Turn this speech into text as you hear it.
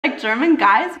German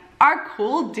guys are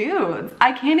cool dudes.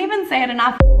 I can't even say it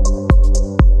enough.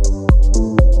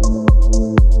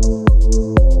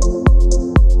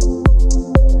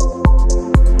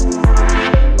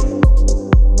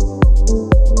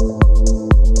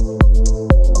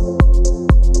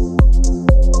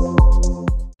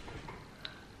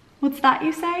 What's that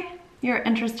you say? You're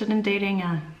interested in dating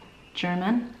a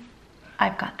German?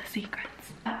 I've got the secrets.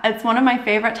 It's one of my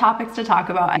favorite topics to talk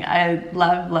about. I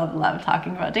love, love, love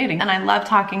talking about dating. And I love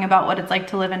talking about what it's like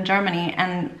to live in Germany.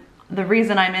 And the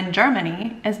reason I'm in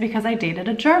Germany is because I dated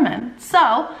a German.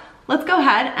 So let's go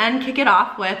ahead and kick it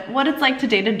off with what it's like to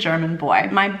date a German boy.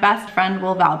 My best friend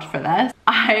will vouch for this.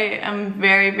 I am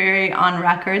very, very on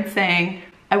record saying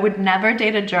I would never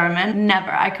date a German.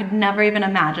 Never. I could never even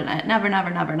imagine it. Never,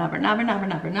 never, never, never, never, never,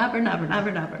 never, never, never,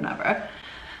 never, never, never.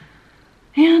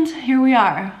 And here we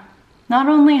are. Not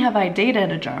only have I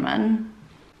dated a German,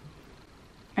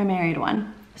 I married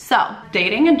one. So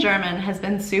dating a German has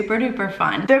been super duper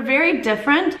fun. They're very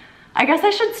different. I guess I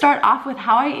should start off with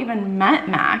how I even met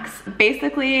Max.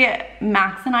 Basically,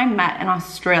 Max and I met in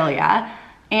Australia,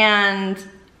 and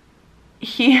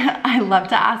I love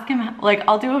to ask him, like,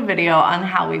 I'll do a video on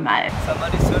how we met.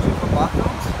 Somebody searching for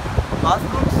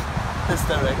bathrooms, this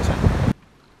direction.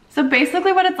 So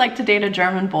basically what it's like to date a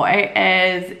German boy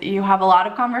is you have a lot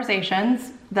of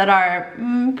conversations that are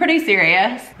pretty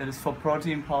serious. That is for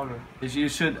protein powder.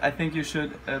 I think you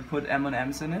should put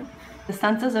M&Ms in it. The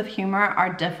senses of humor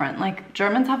are different. Like,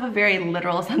 Germans have a very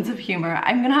literal sense of humor.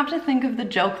 I'm gonna have to think of the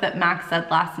joke that Max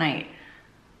said last night.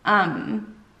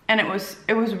 And it was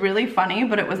really funny,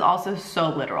 but it was also so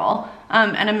literal.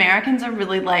 And Americans are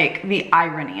really like, the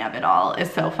irony of it all is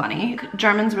so funny.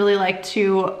 Germans really like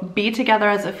to be together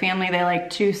as a family. They like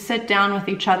to sit down with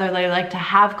each other. They like to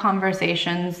have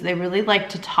conversations. They really like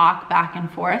to talk back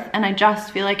and forth. And I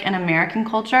just feel like in American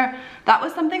culture, that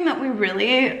was something that we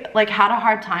really like had a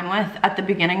hard time with at the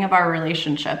beginning of our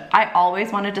relationship. I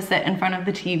always wanted to sit in front of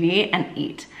the TV and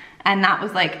eat. And that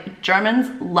was like,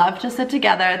 Germans love to sit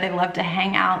together, they love to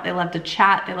hang out, they love to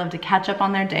chat, they love to catch up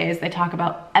on their days, they talk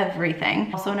about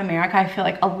everything. Also in America, I feel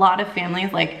like a lot of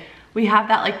families, like, we have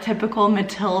that like typical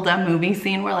Matilda movie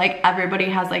scene where like everybody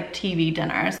has like TV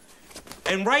dinners.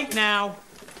 And right now,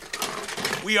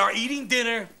 we are eating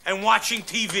dinner and watching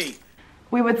TV.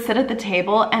 We would sit at the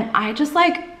table and I just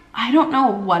like, I don't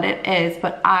know what it is,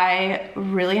 but I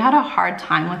really had a hard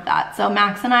time with that. So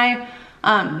Max and I,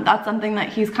 that's something that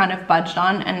he's kind of budged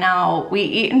on, and now we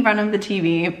eat in front of the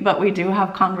TV, but we do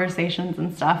have conversations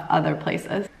and stuff other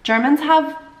places. Germans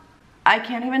have, I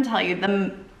can't even tell you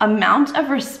the amount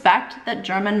of respect that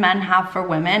German men have for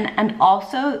women, and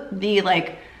also the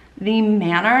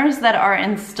manners that are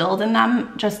instilled in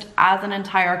them just as an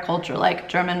entire culture. Like,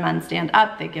 German men stand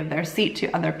up, they give their seat to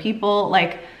other people.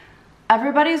 Like,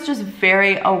 everybody's just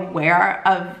very aware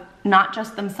of not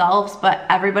just themselves, but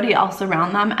everybody else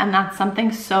around them. And that's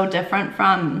something so different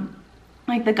from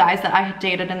like the guys that I had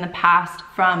dated in the past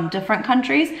from different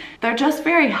countries. They're just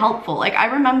very helpful. Like, I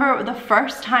remember the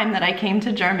first time that I came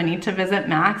to Germany to visit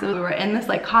Max, we were in this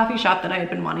like coffee shop that I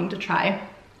had been wanting to try.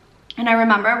 And I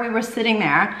remember we were sitting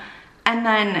there and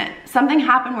then something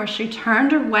happened where she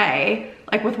turned away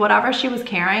like with whatever she was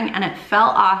carrying and it fell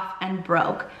off and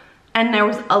broke. And there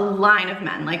was a line of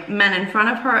men, like men in front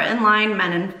of her in line,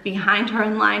 men behind her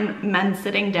in line, men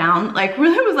sitting down. Like,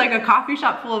 really, it was like a coffee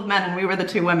shop full of men and we were the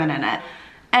two women in it.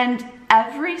 And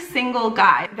every single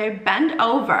guy, they bend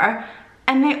over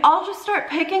and they all just start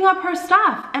picking up her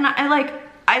stuff. And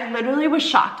I literally was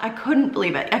shocked. I couldn't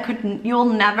believe it. You'll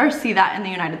never see that in the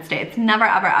United States. Never,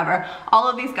 ever, ever. All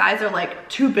of these guys are like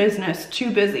too business,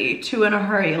 too busy, too in a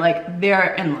hurry. Like,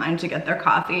 they're in line to get their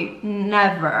coffee.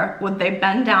 Never would they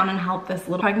bend down and help this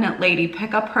little pregnant lady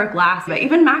pick up her glass. But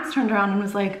even Max turned around and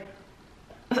was like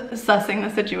sussing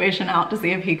the situation out to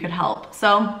see if he could help.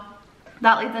 So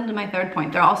that leads into my third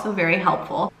point. They're also very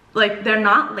helpful. Like, they're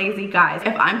not lazy guys.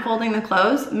 If I'm folding the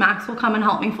clothes, Max will come and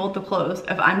help me fold the clothes.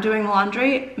 If I'm doing the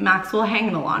laundry, Max will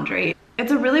hang the laundry.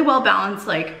 It's a really well-balanced,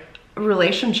 like,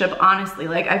 relationship, honestly.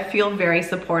 Like, I feel very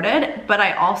supported, but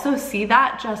I also see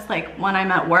that just like when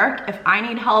I'm at work, if I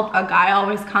need help, a guy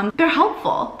always comes. They're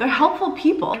helpful. They're helpful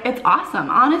people. It's awesome.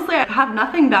 Honestly, I have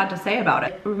nothing bad to say about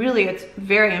it. Really, it's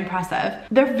very impressive.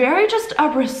 They're very just a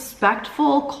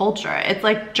respectful culture. It's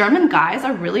like German guys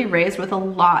are really raised with a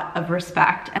lot of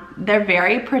respect. And they're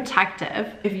very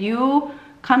protective. If you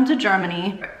come to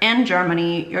Germany, in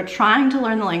Germany, you're trying to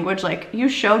learn the language, like, you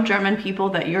show German people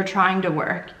that you're trying to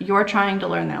work, you're trying to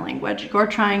learn their language, you're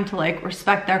trying to like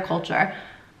respect their culture,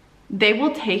 they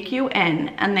will take you in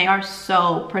and they are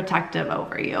so protective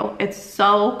over you. It's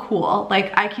so cool.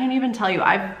 Like, I can't even tell you,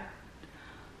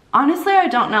 Honestly, I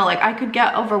don't know. Like, I could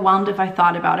get overwhelmed if I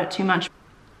thought about it too much.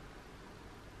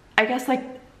 I guess like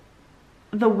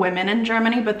the women in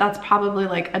Germany, but that's probably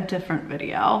like a different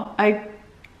video. I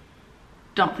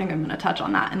don't think I'm gonna touch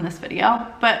on that in this video,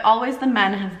 but always the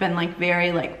men have been like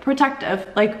very like protective.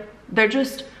 Like, they're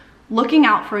just looking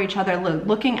out for each other,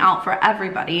 looking out for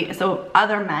everybody. So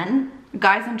other men,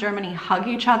 guys in Germany hug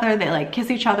each other, they like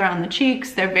kiss each other on the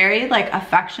cheeks. They're very like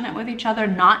affectionate with each other,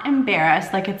 not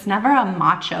embarrassed. Like, it's never a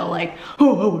macho like,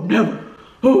 oh, never,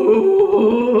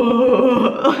 oh,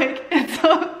 like it's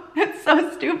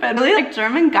so stupid. Really, like,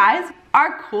 German guys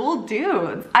are cool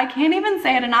dudes. I can't even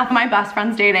say it enough. My best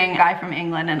friend's dating a guy from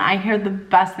England, and I hear the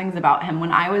best things about him.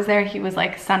 When I was there, he was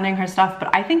like sending her stuff,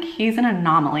 but I think he's an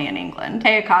anomaly in England.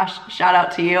 Hey Akash, shout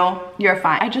out to you. You're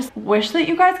fine. I just wish that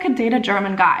you guys could date a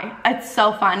German guy. It's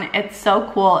so fun. It's so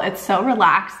cool. It's so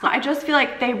relaxed. I just feel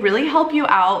like they really help you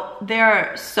out.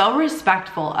 They're so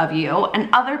respectful of you and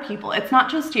other people. It's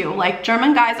not just you. Like,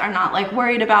 German guys are not like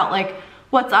worried about like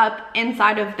what's up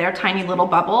inside of their tiny little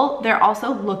bubble. They're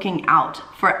also looking out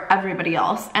for everybody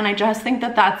else. And I just think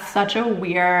that that's such a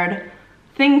weird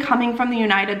thing coming from the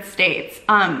United States.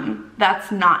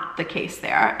 That's not the case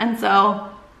there. And so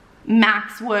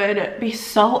Max would be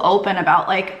so open about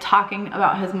like talking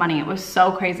about his money. It was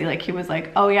so crazy. Like, he was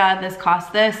like, oh yeah, this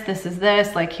costs this is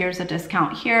this, like, here's a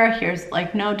discount here, here's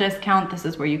like no discount, this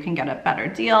is where you can get a better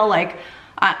deal. Like,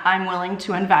 I'm willing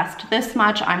to invest this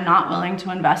much, I'm not willing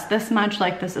to invest this much,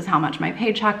 like, this is how much my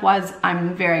paycheck was.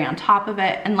 I'm very on top of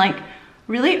it, and like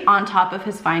really on top of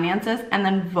his finances, and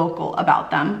then vocal about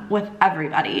them with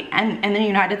everybody. And in the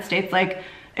United States, like,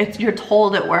 you're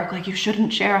told at work, like, you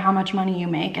shouldn't share how much money you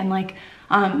make, and like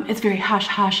it's very hush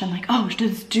hush, and like, oh,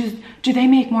 do they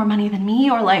make more money than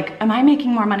me, or like, am I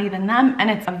making more money than them?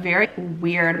 And it's a very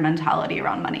weird mentality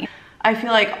around money. I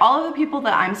feel like all of the people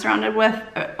that I'm surrounded with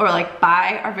or like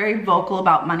by are very vocal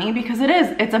about money, because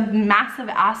it's a massive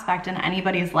aspect in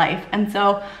anybody's life. And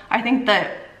so I think that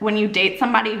when you date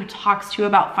somebody who talks to you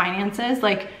about finances,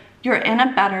 like, you're in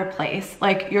a better place.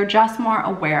 Like, you're just more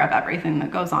aware of everything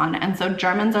that goes on. And so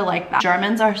Germans are like that.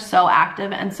 Germans are so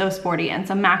active and so sporty. And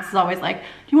so Max is always like, do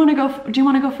you want to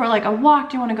go for like a walk?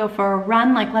 Do you want to go for a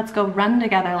run? Like, let's go run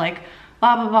together. Like,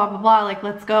 blah, blah, blah, blah, blah. Like,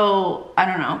 let's go, I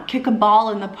don't know, kick a ball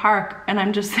in the park. And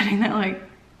I'm just sitting there like,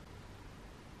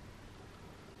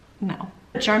 no.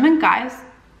 German guys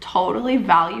totally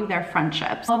value their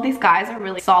friendships. All of these guys are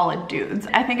really solid dudes.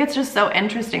 I think it's just so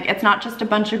interesting. It's not just a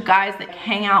bunch of guys that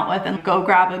hang out with and go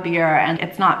grab a beer, and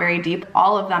it's not very deep.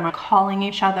 All of them are calling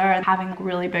each other and having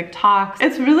really big talks.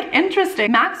 It's really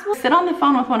interesting. Max will sit on the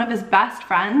phone with one of his best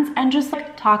friends and just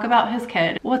like talk about his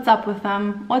kid. What's up with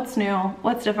them? What's new?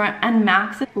 What's different? And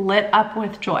Max is lit up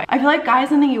with joy. I feel like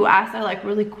guys in the US are like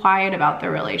really quiet about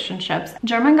their relationships.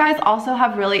 German guys also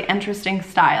have really interesting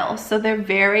styles. So they're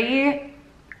very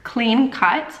clean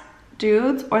cut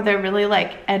dudes, or they're really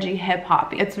like edgy hip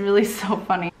hop. It's really so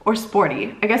funny. Or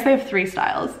sporty. I guess they have 3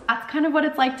 styles. That's kind of what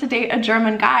it's like to date a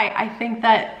German guy. I think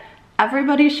that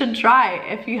everybody should try.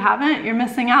 If you haven't, you're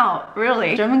missing out,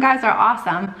 really. German guys are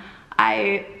awesome.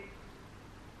 I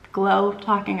glow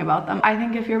talking about them. I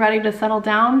think if you're ready to settle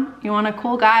down, you want a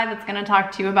cool guy that's gonna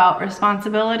talk to you about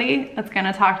responsibility, that's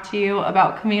gonna talk to you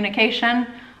about communication,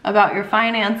 about your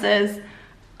finances,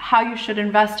 how you should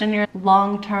invest in your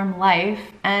long-term life,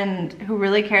 and who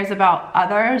really cares about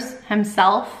others,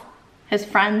 himself, his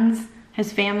friends,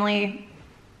 his family,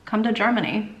 come to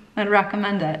Germany. I'd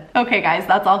recommend it. Okay guys,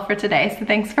 that's all for today. So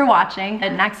thanks for watching. The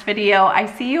next video I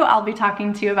see you, I'll be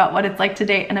talking to you about what it's like to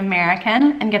date an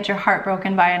American and get your heart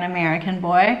broken by an American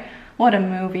boy. What a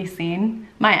movie scene.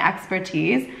 My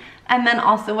expertise. And then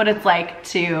also what it's like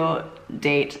to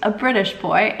date a British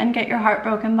boy and get your heart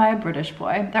broken by a British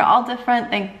boy. They're all different.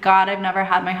 Thank God I've never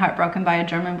had my heart broken by a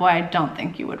German boy. I don't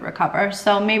think you would recover.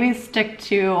 So maybe stick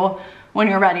to when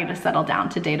you're ready to settle down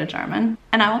to date a German.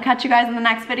 And I will catch you guys in the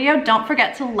next video. Don't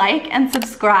forget to like and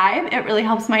subscribe. It really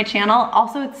helps my channel.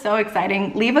 Also, it's so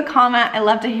exciting. Leave a comment. I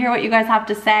love to hear what you guys have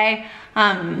to say.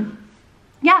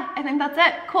 Yeah, I think that's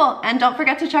it. Cool. And don't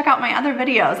forget to check out my other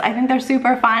videos. I think they're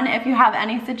super fun. If you have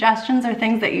any suggestions or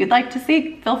things that you'd like to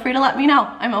see, feel free to let me know.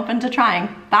 I'm open to trying.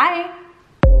 Bye.